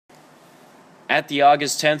At the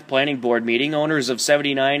August 10th Planning Board meeting, owners of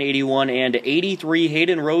 79, 81, and 83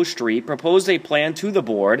 Hayden Rowe Street proposed a plan to the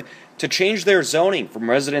board to change their zoning from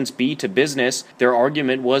Residence B to business. Their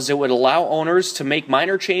argument was it would allow owners to make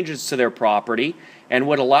minor changes to their property and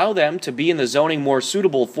would allow them to be in the zoning more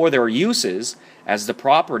suitable for their uses, as the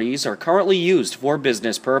properties are currently used for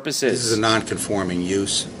business purposes. This is a non-conforming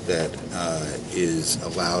use that is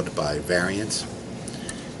allowed by variance,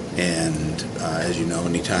 and as you know,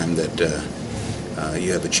 anytime that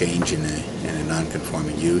you have a change in a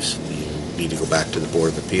non-conforming use, you need to go back to the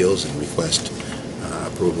Board of Appeals and request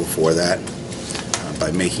approval for that.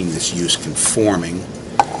 By making this use conforming,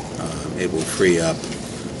 it will free up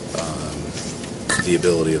the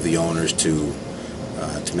ability of the owners to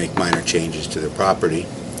make minor changes to their property,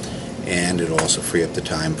 and it'll also free up the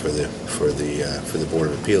time for the Board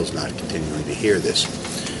of Appeals not continuing to hear this.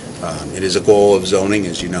 It is a goal of zoning,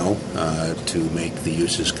 as you know, to make the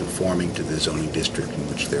uses conforming to the zoning district in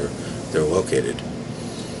which they're located.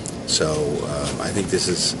 So I think this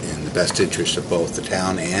is in the best interest of both the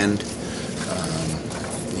town and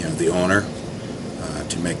the owner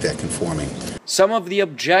to make that conforming. Some of the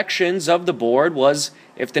objections of the board was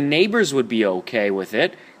if the neighbors would be okay with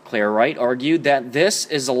it. Claire Wright argued that this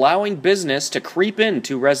is allowing business to creep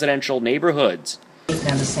into residential neighborhoods.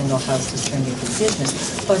 Not a single house is turned into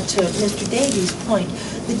business. But to Mr. Davies' point,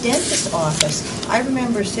 the dentist office, I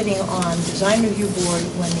remember sitting on the design review board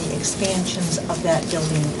when the expansions of that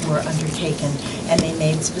building were undertaken, and they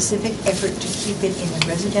made specific effort to keep it in a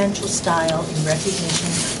residential style in recognition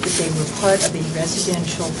that they were part of a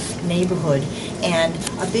residential neighborhood. And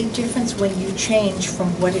a big difference when you change from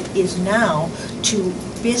what it is now to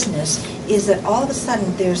business is that all of a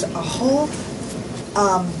sudden there's a whole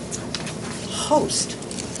host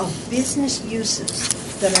of business uses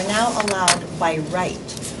that are now allowed by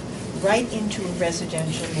right into a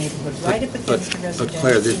residential neighborhood, right up against a residential. But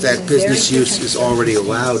Claire, that business use is already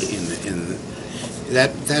allowed in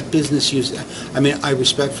that business use. I mean, I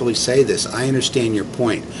respectfully say this. I understand your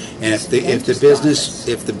point, and if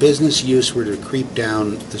the business use were to creep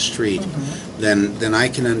down the street, then I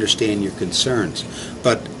can understand your concerns.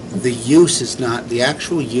 But the use is not the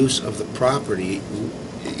actual use of the property.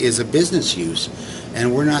 Is a business use,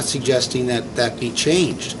 and we're not suggesting that be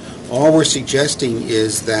changed. All we're suggesting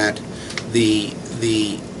is that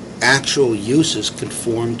the actual uses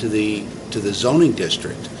conform to the zoning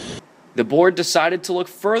district. The board decided to look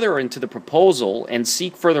further into the proposal and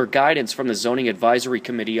seek further guidance from the Zoning Advisory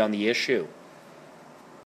Committee on the issue.